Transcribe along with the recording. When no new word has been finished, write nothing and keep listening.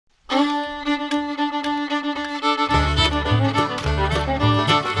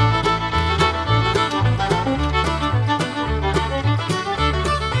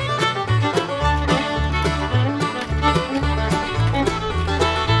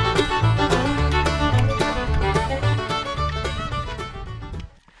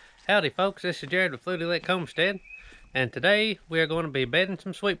Howdy folks, this is Jared with Fluty Homestead, and today we are going to be bedding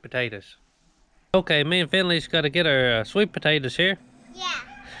some sweet potatoes. Okay, me and Finley's got to get our sweet potatoes here. Yeah.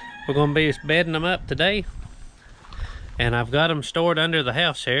 We're going to be bedding them up today, and I've got them stored under the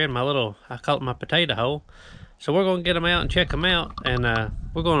house here in my little, I call it my potato hole. So we're going to get them out and check them out, and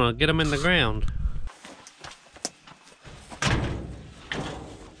we're going to get them in the ground.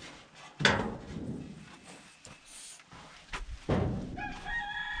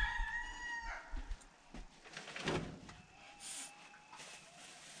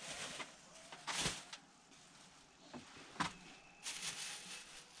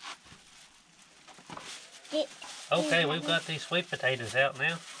 Okay, we've got these sweet potatoes out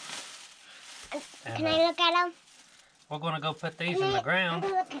now. Can I look at them? We're going to go put these in the ground.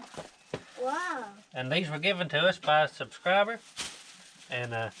 Wow. And these were given to us by a subscriber.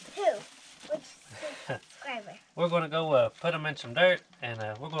 And who? Which subscriber? We're going to go put them in some dirt, and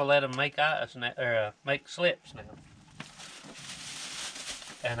we're going to let them make eyes or make slips now.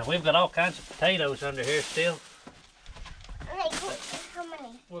 And we've got all kinds of potatoes under here still. Like, how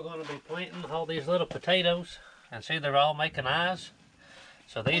many? We're going to be planting all these little potatoes, and see they're all making eyes.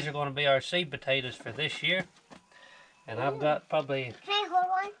 So these are going to be our seed potatoes for this year. And I've got probably, can I hold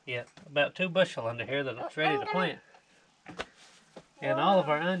one? Yeah, about 2 bushel under here that it's ready to plant. And all of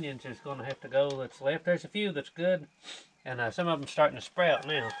our onions is going to have to go that's left. There's a few that's good, and some of them starting to sprout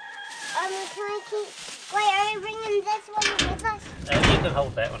now. Can I keep, wait, are you bringing this one with us? You can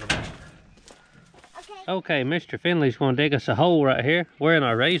hold that one a minute. Okay. Okay, Mr. Finley's going to dig us a hole right here. We're in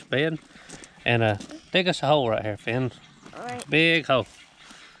our raised bed. And dig us a hole right here, Finn. All right. Big hole.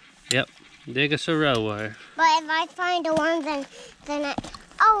 Yep. Dig us a row there. But if I find the worms, then I...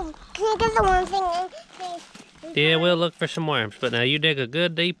 Oh, can you get the worm thing? Yeah, we'll look for some worms. But now you dig a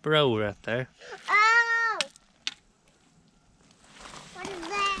good deep row right there. Oh! What is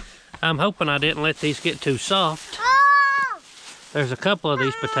that? I'm hoping I didn't let these get too soft. Oh! There's a couple of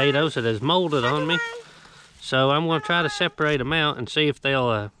these potatoes that has molded on me. So I'm going to try to separate them out and see if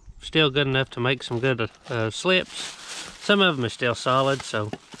they'll still good enough to make some good slips. Some of them are still solid, so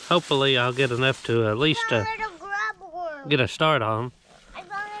hopefully I'll get enough to at least get a start on them. I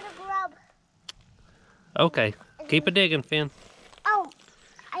found a little grub. Okay, keep a digging, Finn. Oh,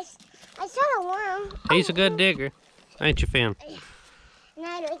 I saw a worm. He's a good digger, ain't you, Finn? And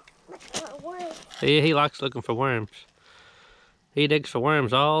I look for worms. Yeah, he likes looking for worms. He digs for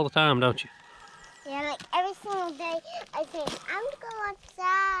worms all the time, don't you? Yeah, like every single day I think, I'm gonna go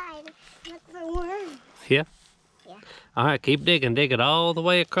outside, look for worms. Yeah? Yeah. All right, keep digging. Dig it all the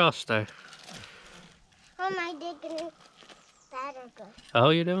way across there. How am I digging bad or good? Oh,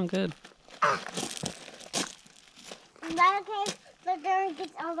 you're doing good. Is that okay? The dirt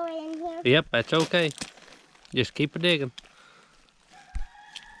gets all the way in here? Yep, that's okay. Just keep a digging.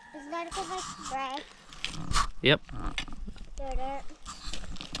 Is that okay if I spray? Yep. Dirt.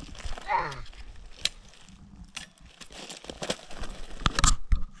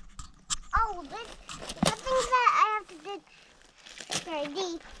 Oh, the things that I have to dig very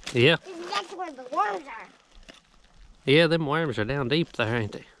deep. Yeah. That's where the worms are. Yeah, them worms are down deep there,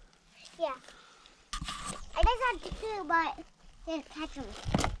 ain't they? Yeah. I just have to do, but just catch them.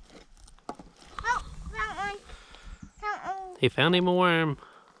 Oh, found one. Found one. He found him a worm.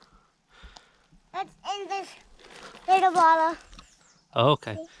 That's in this little bottle. Oh,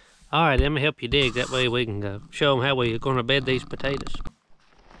 okay. All right, let me help you dig. That way we can show them how we're going to bed these potatoes.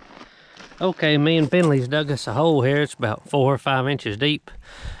 Okay, me and Finley's dug us a hole here. It's about 4 or 5 inches deep.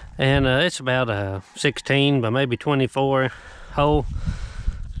 And it's about a 16 by maybe 24 hole.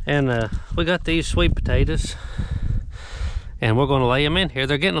 And we got these sweet potatoes. And we're going to lay them in here.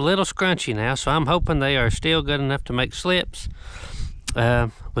 They're getting a little scrunchy now, so I'm hoping they are still good enough to make slips.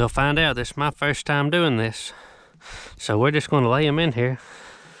 We'll find out. This is my first time doing this. So we're just going to lay them in here.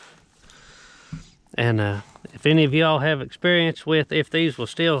 And if any of y'all have experience with if these will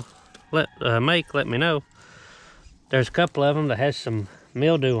still let me know. There's a couple of them that has some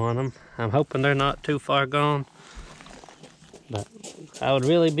mildew on them. I'm hoping they're not too far gone. But I would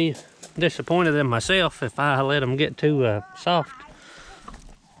really be disappointed in myself if I let them get too soft.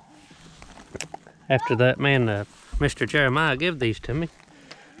 After that man, Mr. Jeremiah, give these to me.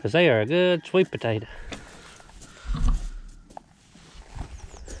 Because they are a good sweet potato.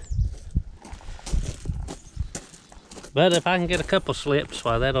 But if I can get a couple slips,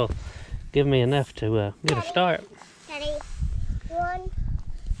 well, that'll give me enough to get a start. Daddy, one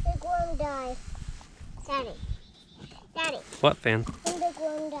big worm died. Daddy. What, Finn? One big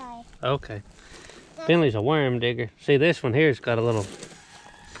worm died. Okay. Finley's a worm digger. See, this one here's got a little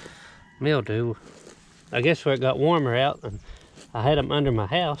mildew. I guess where it got warmer out and I had them under my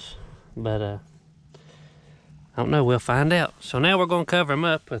house, but I don't know, we'll find out. So now we're gonna cover them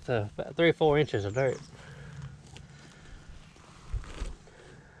up with about 3 or 4 inches of dirt.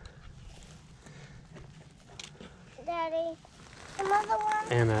 Daddy, some other one?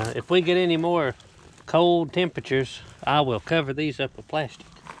 And if we get any more cold temperatures, I will cover these up with plastic,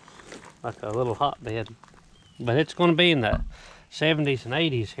 like a little hotbed. But it's gonna be in the 70s and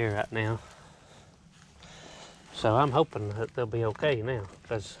 80s here right now. So I'm hoping that they'll be okay now,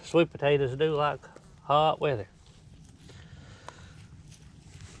 because sweet potatoes do like hot weather.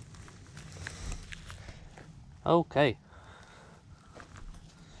 Okay.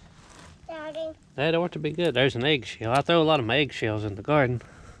 Daddy. That ought to be good. There's an eggshell. I throw a lot of my eggshells in the garden.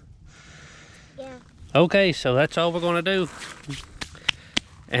 Yeah. Okay, so that's all we're gonna do.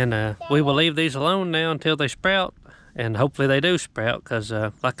 And we will leave these alone now until they sprout. And hopefully they do sprout, because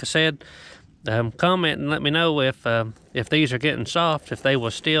like I said, comment and let me know if these are getting soft, if they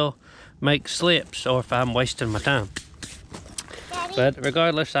will still make slips, or if I'm wasting my time. Daddy. But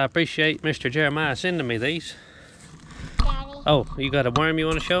regardless, I appreciate Mr. Jeremiah sending me these. Daddy. Oh, you got a worm you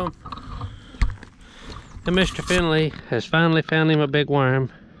want to show him? And Mr. Finley has finally found him a big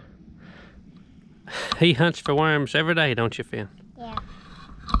worm. He hunts for worms every day, don't you, Finn? Yeah.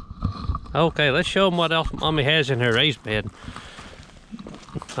 Okay, let's show them what else Mommy has in her raised bed.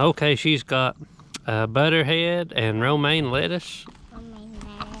 Okay, she's got butterhead and romaine lettuce.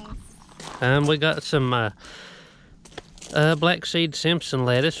 We got some black seed Simpson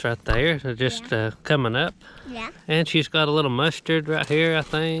lettuce right there. They're just coming up. Yeah. And she's got a little mustard right here, I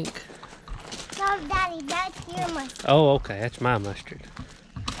think. No, Daddy, that's your mustard. Oh, okay, that's my mustard.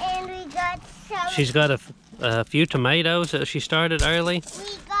 And we got some. She's got a few tomatoes that she started early.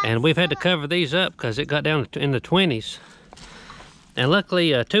 And we've had to cover these up because it got down in the 20s. And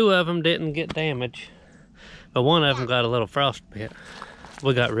luckily, 2 of them didn't get damaged. But 1 of them got a little frostbite.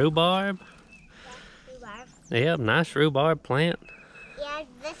 We got rhubarb. Rhubarb. Yep, nice rhubarb plant. Yeah,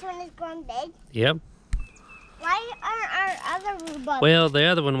 this one is growing big. Yep. Why aren't our other rhubarb? Well, the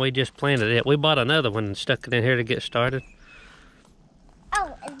other one we just planted it. We bought another one and stuck it in here to get started.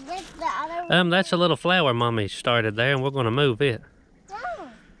 Oh, is this the other one? That's a little flower Mommy started there, and we're going to move it. No.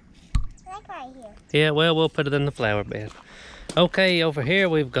 Like right here. Yeah, well, we'll put it in the flower bed. Okay, over here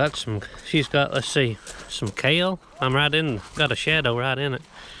we've got some, she's got, let's see, some kale. I'm right in, got a shadow right in it.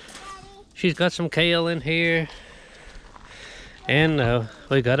 She's got some kale in here. And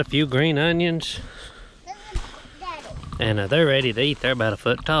we got a few green onions. And they're ready to eat. They're about 1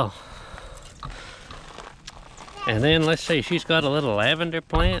 foot tall. And then, let's see, she's got a little lavender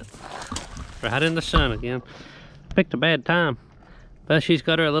plant. Right in the sun again. Picked a bad time. But she's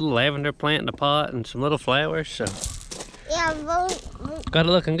got her little lavender plant in a pot and some little flowers, so. Yeah, got it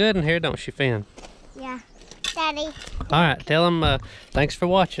looking good in here, don't she, Finn? Yeah. Daddy. Alright, tell them thanks for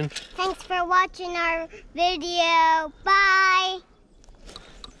watching. Thanks for watching our video. Bye.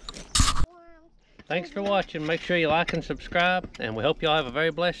 Thanks for watching. Make sure you like and subscribe, and we hope y'all have a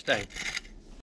very blessed day.